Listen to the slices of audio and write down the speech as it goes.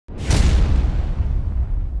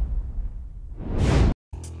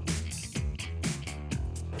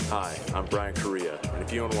Hi, I'm Bryan Kariya, and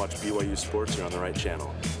if you want to watch BYU sports, you're on the right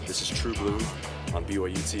channel. This is True Blue on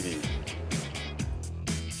BYUtv.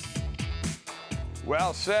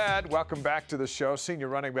 Well said. Welcome back to the show. Senior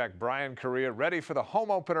running back Bryan Kariya ready for the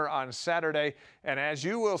home opener on Saturday. And as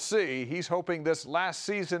you will see, he's hoping this last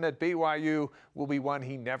season at BYU will be one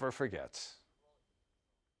he never forgets.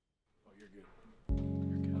 Oh, you're good.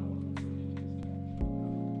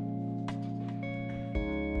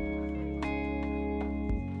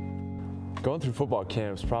 Going through football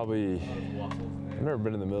camps, probably, I've never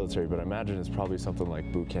been in the military, but I imagine it's probably something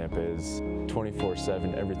like boot camp is.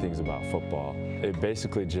 24/7, everything's about football. It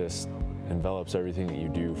basically just envelops everything that you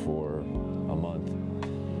do for a month.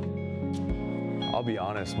 I'll be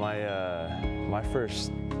honest, my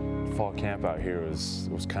first fall camp out here was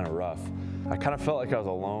kind of rough. I kind of felt like I was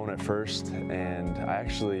alone at first, and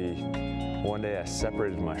one day I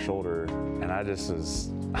separated my shoulder, and I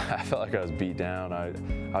felt like I was beat down.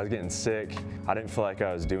 I was getting sick. I didn't feel like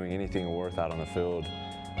I was doing anything worth out on the field.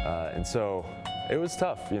 And so it was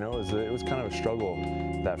tough, you know, it was kind of a struggle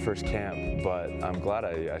that first camp, but I'm glad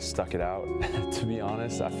I stuck it out. To be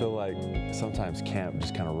honest, I feel like sometimes camp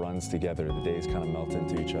just kind of runs together. The days kind of melt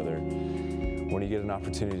into each other. When you get an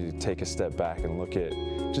opportunity to take a step back and look at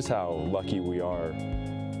just how lucky we are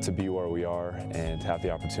to be where we are and to have the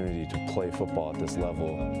opportunity to play football at this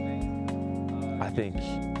level, I think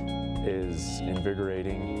is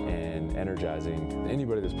invigorating and energizing.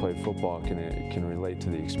 Anybody that's played football can relate to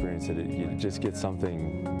the experience that you just get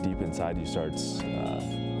something deep inside you starts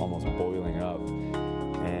almost boiling up,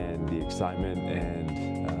 and the excitement and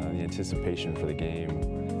the anticipation for the game,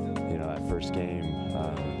 you know, that first game,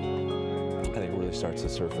 I think really starts to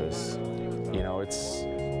surface. You know, it's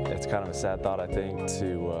kind of a sad thought, I think,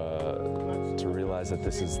 to realize that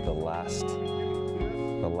this is the last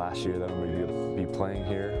year that I'm going to be playing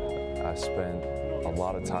here. I've spent a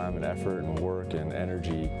lot of time and effort and work and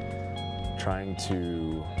energy trying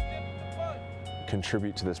to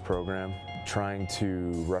contribute to this program, trying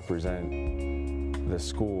to represent the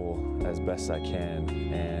school as best I can,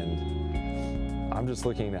 and I'm just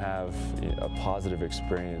looking to have a positive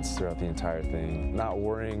experience throughout the entire thing, not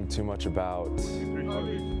worrying too much about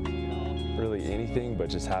really anything, but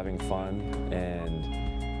just having fun and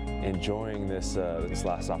enjoying this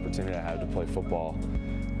last opportunity I had to play football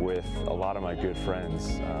with a lot of my good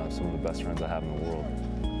friends, some of the best friends I have in the world.